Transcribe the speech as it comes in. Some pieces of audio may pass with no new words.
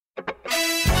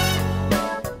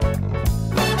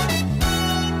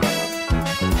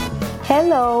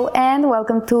Hello and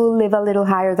welcome to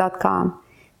livealittlehigher.com.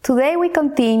 Today we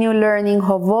continue learning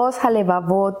Hovot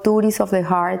HaLevavot, Duties of the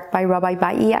Heart by Rabbi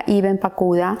Bahia Ibn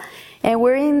Pakuda, and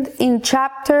we're in the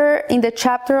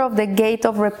chapter of the Gate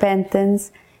of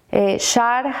Repentance,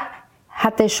 Shar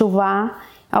HaTeshuvah,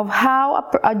 of how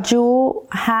a Jew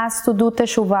has to do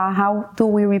Teshuvah, how do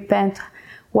we repent,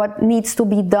 what needs to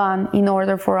be done in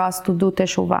order for us to do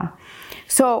Teshuvah.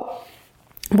 So,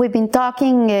 we've been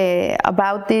talking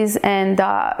about this, and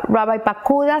Rabbi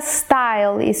Pakuda's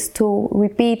style is to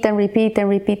repeat and repeat and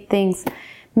repeat things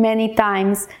many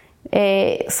times.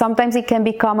 Sometimes it can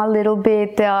become a little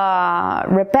bit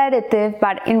repetitive,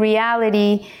 but in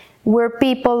reality, we're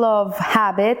people of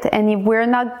habit, and if we're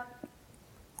not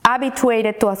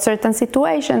habituated to a certain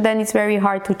situation, then it's very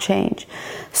hard to change.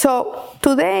 So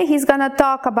today he's going to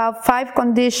talk about 5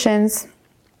 conditions,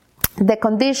 the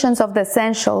conditions of the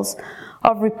essentials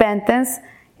of repentance,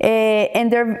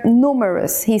 and they're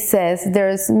numerous. He says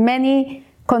there's many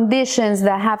conditions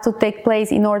that have to take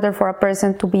place in order for a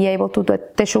person to be able to do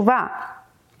teshuvah,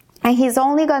 and he's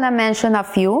only going to mention a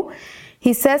few.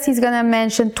 He says he's going to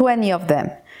mention 20 of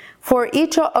them. For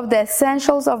each of the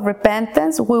essentials of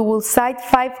repentance, we will cite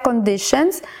 5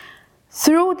 conditions.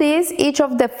 Through this, each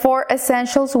of the 4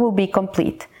 essentials will be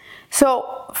complete.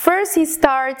 So first he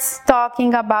starts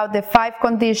talking about the 5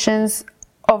 conditions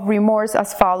of remorse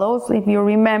as follows. If you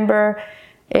remember,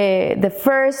 the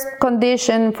first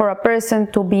condition for a person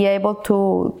to be able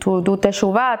to do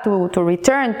teshuvah, to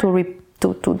return,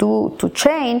 to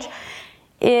change,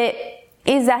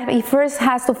 is that he first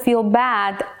has to feel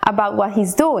bad about what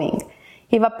he's doing.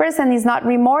 If a person is not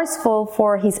remorseful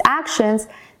for his actions,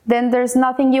 then there's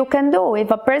nothing you can do.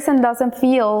 If a person doesn't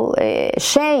feel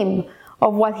shame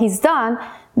of what he's done,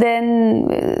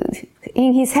 then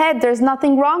in his head there's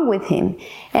nothing wrong with him.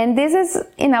 And this is,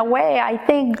 in a way, I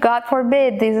think, God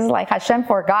forbid, this is like Hashem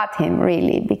forgot him,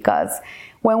 really, because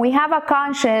when we have a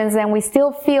conscience and we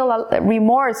still feel a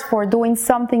remorse for doing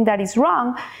something that is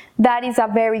wrong, that is a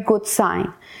very good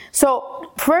sign.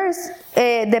 So first,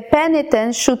 the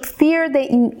penitent should fear the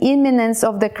imminence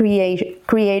of the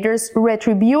Creator's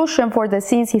retribution for the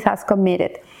sins he has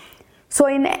committed. So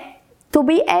to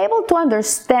be able to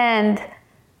understand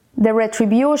the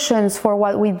retributions for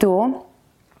what we do,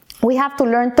 we have to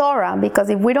learn Torah, because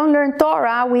if we don't learn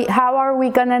Torah, how are we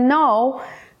going to know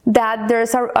that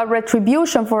there's a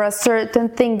retribution for a certain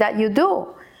thing that you do?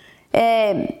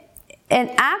 And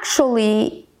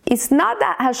actually, it's not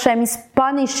that Hashem is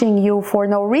punishing you for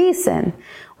no reason.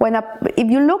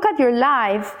 If you look at your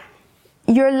life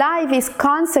is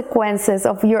consequences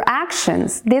of your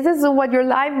actions. This is what your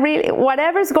life really,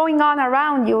 whatever's going on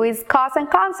around you is cause and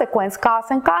consequence, cause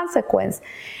and consequence.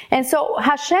 And so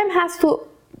Hashem has to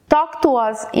talk to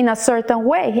us in a certain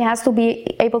way. He has to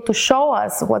be able to show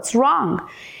us what's wrong.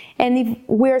 And if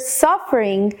we're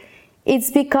suffering,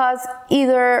 it's because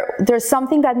either there's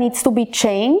something that needs to be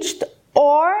changed,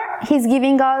 or He's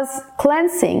giving us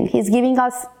cleansing. He's giving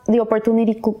us the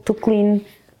opportunity to clean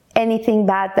anything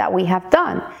bad that we have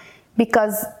done.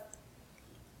 Because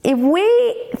if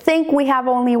we think we have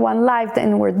only one life,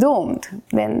 then we're doomed.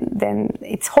 Then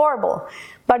it's horrible.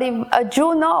 But if a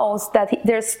Jew knows that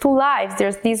there's 2 lives,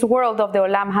 there's this world of the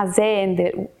Olam Hazeh and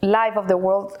the life of the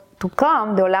world to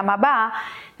come, the Olam Haba,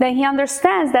 then he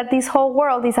understands that this whole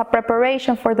world is a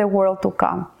preparation for the world to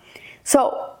come.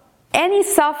 So any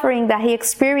suffering that he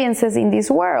experiences in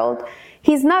this world,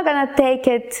 he's not going to take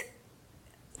it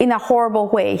in a horrible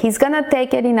way. He's going to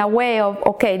take it in a way of,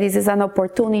 okay, this is an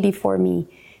opportunity for me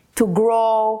to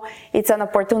grow. It's an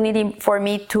opportunity for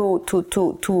me to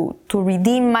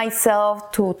redeem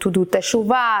myself, to do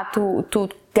teshuvah, to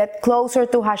get closer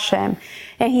to Hashem.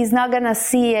 And he's not going to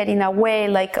see it in a way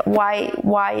like,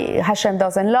 why Hashem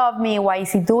doesn't love me? Why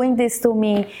is he doing this to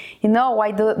me? Why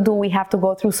do we have to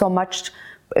go through so much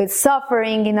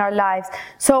suffering in our lives?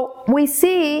 So we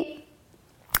see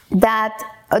that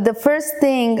the first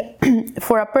thing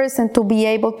for a person to be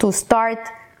able to start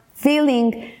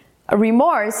feeling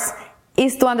remorse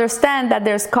is to understand that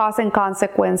there's cause and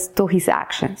consequence to his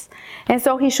actions. And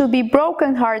so he should be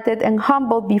brokenhearted and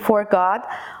humbled before God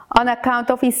on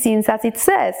account of his sins, as it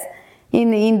says.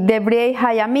 In Devrei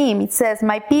Hayamim, it says,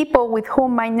 "My people with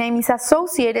whom my name is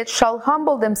associated shall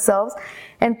humble themselves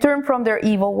and turn from their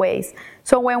evil ways."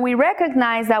 So when we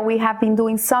recognize that we have been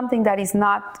doing something that is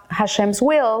not Hashem's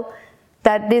will,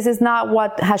 that this is not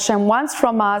what Hashem wants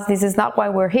from us, this is not why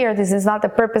we're here, this is not the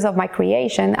purpose of my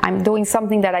creation, I'm doing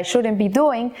something that I shouldn't be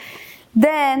doing,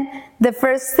 then the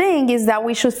first thing is that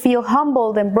we should feel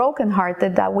humbled and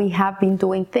brokenhearted that we have been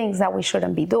doing things that we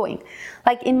shouldn't be doing.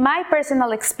 Like in my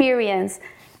personal experience,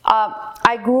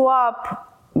 I grew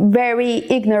up very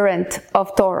ignorant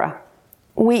of Torah.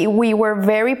 We were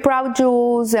very proud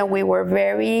Jews, and we were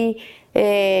very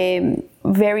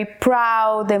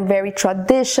proud and very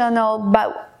traditional,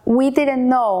 but we didn't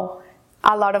know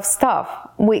a lot of stuff.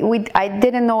 I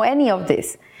didn't know any of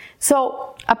this.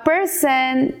 So a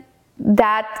person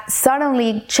that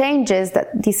suddenly changes,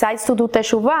 that decides to do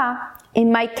teshuvah,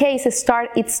 in my case, it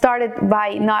started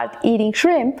by not eating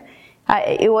shrimp.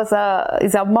 It's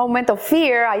a moment of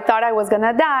fear. I thought I was going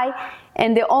to die.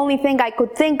 And the only thing I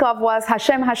could think of was,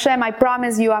 Hashem, I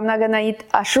promise you I'm not going to eat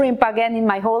a shrimp again in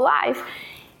my whole life.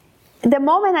 The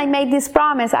moment I made this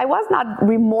promise, I was not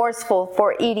remorseful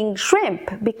for eating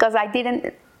shrimp, because I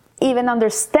didn't even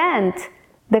understand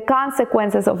the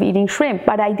consequences of eating shrimp.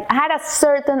 But I had a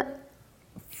certain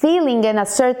feeling and a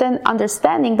certain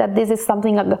understanding that this is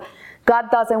something God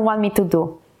doesn't want me to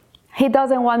do. He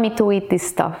doesn't want me to eat this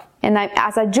stuff. And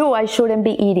as a Jew, I shouldn't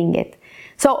be eating it.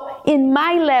 So in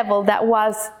my level, that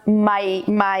was my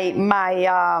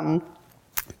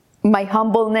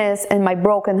humbleness and my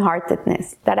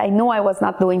brokenheartedness, that I knew I was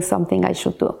not doing something I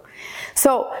should do.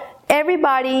 So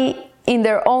everybody in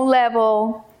their own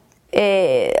level,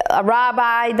 a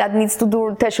rabbi that needs to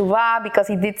do teshuvah because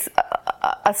he did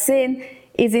a sin,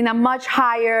 is in a much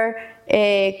higher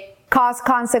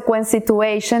cause-consequence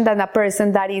situation than a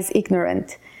person that is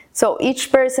ignorant. So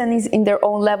each person is in their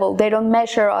own level. They don't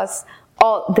measure us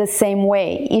all the same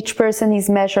way. Each person is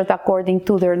measured according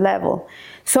to their level.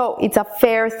 So it's a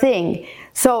fair thing.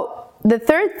 So the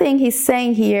third thing he's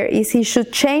saying here is he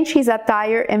should change his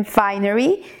attire and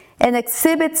finery and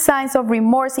exhibit signs of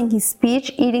remorse in his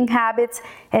speech, eating habits,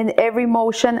 and every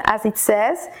motion, as it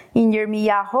says in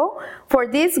Yirmiyahu. For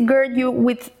this gird you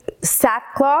with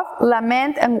sackcloth,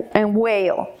 lament, and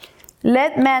wail.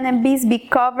 Let man and beast be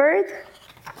covered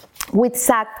with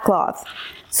sackcloth.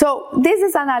 So this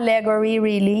is an allegory,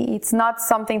 really. It's not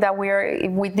something that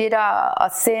if we did a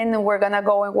sin, we're going to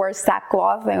go and wear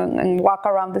sackcloth and walk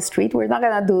around the street. We're not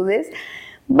going to do this.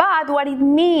 But what it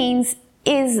means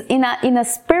is, in a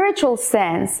spiritual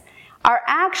sense, our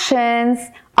actions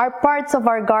are parts of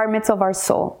our garments of our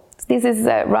soul. This is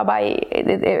the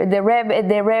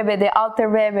Alter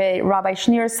Rebbe, Rabbi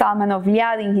Shneur Salman of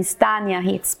Liad, in his Tanya.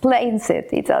 He explains it.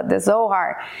 It's the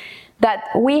Zohar. That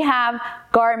we have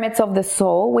garments of the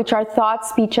soul, which are thought,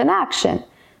 speech, and action.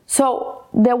 So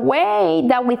the way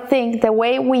that we think, the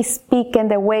way we speak, and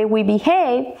the way we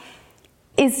behave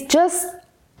is just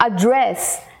a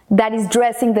dress that is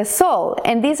dressing the soul.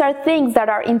 And these are things that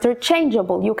are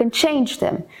interchangeable. You can change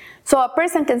them. So a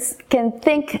person can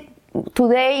think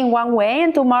today in one way,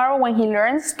 and tomorrow when he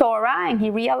learns Torah and he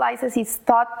realizes his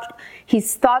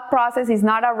thought process is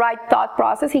not a right thought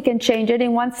process, he can change it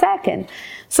in 1 second.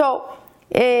 So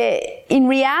in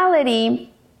reality,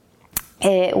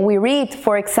 we read,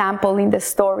 for example, in the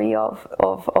story of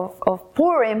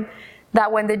Purim,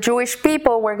 that when the Jewish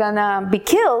people were going to be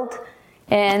killed,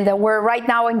 and we're right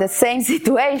now in the same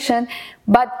situation,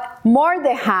 but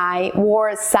Mordechai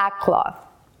wore sackcloth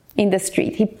in the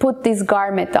street. He put this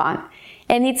garment on.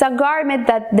 And it's a garment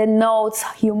that denotes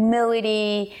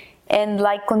humility and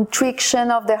like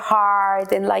contrition of the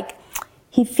heart, and like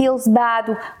he feels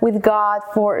bad with God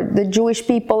for the Jewish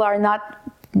people are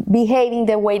not behaving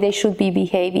the way they should be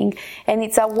behaving. And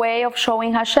it's a way of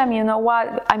showing Hashem, you know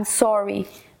what, I'm sorry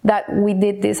that we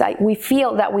did this. We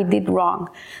feel that we did wrong.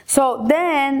 So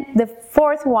then the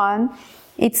fourth one,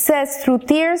 it says, through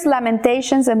tears,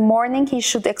 lamentations, and mourning, he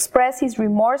should express his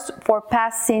remorse for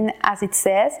past sin, as it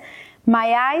says,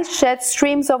 my eyes shed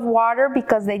streams of water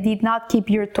because they did not keep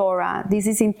your Torah. This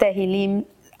is in Tehillim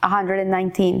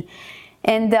 119.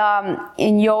 And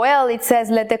in Yoel, it says,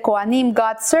 let the Kohanim,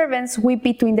 God's servants, weep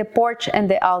between the porch and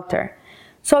the altar.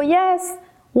 So yes,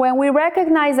 when we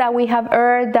recognize that we have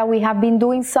erred, that we have been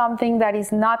doing something that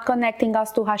is not connecting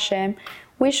us to Hashem,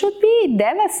 we should be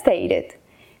devastated.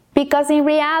 Because in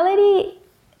reality,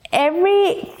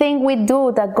 everything we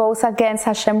do that goes against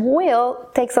Hashem's will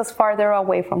takes us farther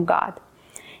away from God.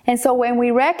 And so when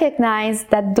we recognize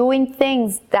that doing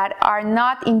things that are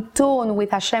not in tune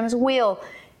with Hashem's will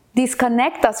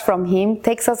disconnect us from Him,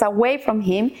 takes us away from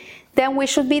Him, then we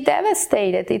should be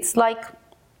devastated. It's like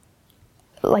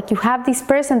you have this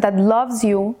person that loves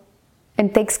you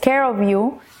and takes care of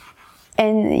you,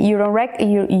 and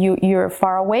you're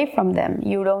far away from them.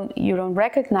 You don't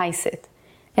recognize it.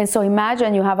 And so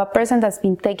imagine you have a person that's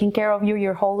been taking care of you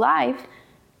your whole life,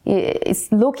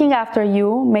 is looking after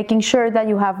you, making sure that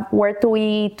you have where to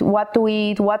eat, what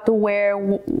to wear,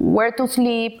 where to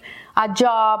sleep, a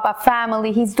job, a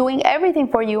family. He's doing everything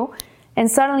for you, and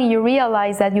suddenly you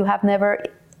realize that you have never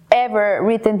ever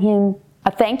written him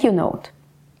a thank you note.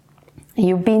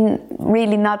 You've been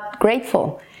really not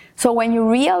grateful. So when you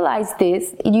realize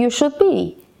this, you should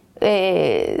be.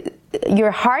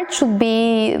 Your heart should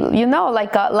be,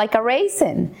 like a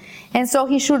raisin. And so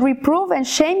he should reprove and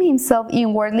shame himself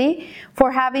inwardly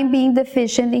for having been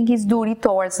deficient in his duty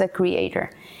towards the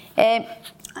Creator.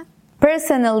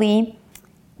 Personally,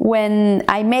 when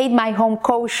I made my home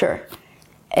kosher,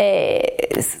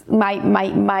 my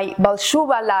Baal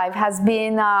Teshuva life has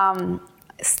been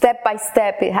step by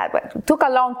step. It took a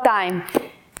long time,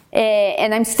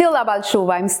 and I'm still a Baal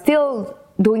Teshuva. I'm still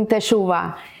doing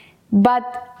Teshuvah,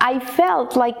 but I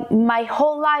felt like my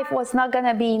whole life was not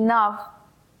gonna be enough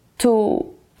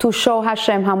to show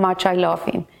Hashem how much I love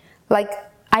Him. Like,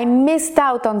 I missed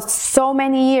out on so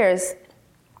many years,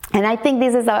 and I think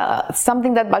this is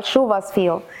something that Baal Teshuvas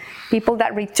feel. People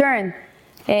that return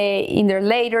in their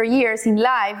later years in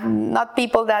life, not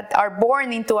people that are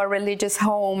born into a religious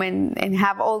home and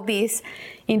have all this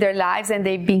in their lives, and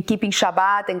they've been keeping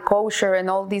Shabbat and kosher and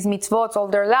all these mitzvot all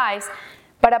their lives,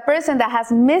 but a person that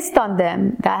has missed on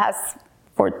them, that has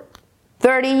for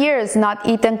 30 years not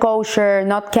eaten kosher,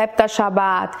 not kept a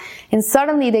Shabbat, and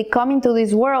suddenly they come into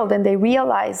this world and they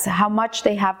realize how much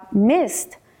they have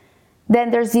missed, then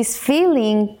there's this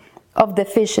feeling of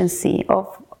deficiency,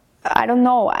 of, I don't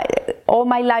know, all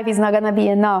my life is not going to be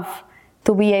enough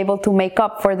to be able to make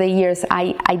up for the years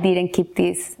I didn't keep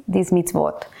these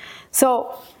mitzvot.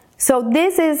 So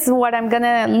this is what I'm going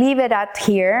to leave it at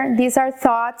here. These are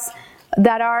thoughts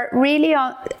that are really,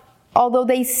 although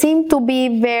they seem to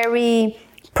be very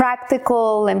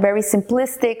practical and very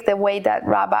simplistic, the way that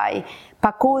Rabbi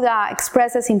Pakuda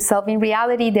expresses himself, in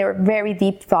reality, they're very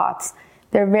deep thoughts.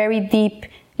 They're very deep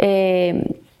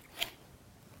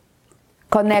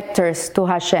connectors to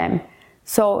Hashem.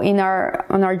 So on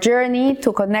our journey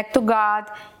to connect to God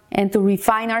and to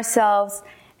refine ourselves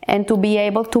and to be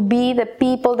able to be the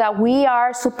people that we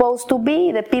are supposed to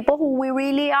be, the people who we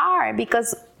really are,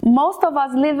 because most of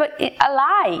us live a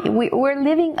lie. We're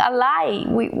living a lie.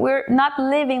 We're not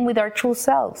living with our true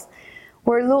selves.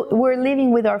 We're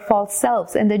living with our false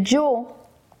selves. And the Jew,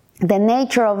 the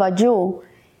nature of a Jew,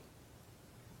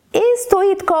 is to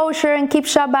eat kosher and keep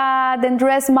Shabbat and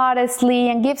dress modestly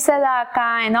and give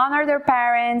tzedakah and honor their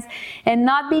parents and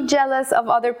not be jealous of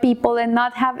other people and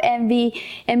not have envy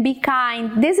and be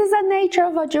kind. This is the nature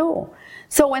of a Jew.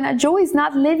 So when a Jew is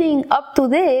not living up to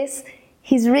this,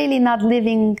 he's really not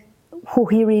living who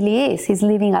he really is. He's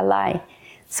living a lie.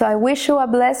 So I wish you a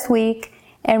blessed week,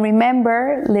 and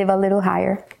remember, live a little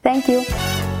higher. Thank you.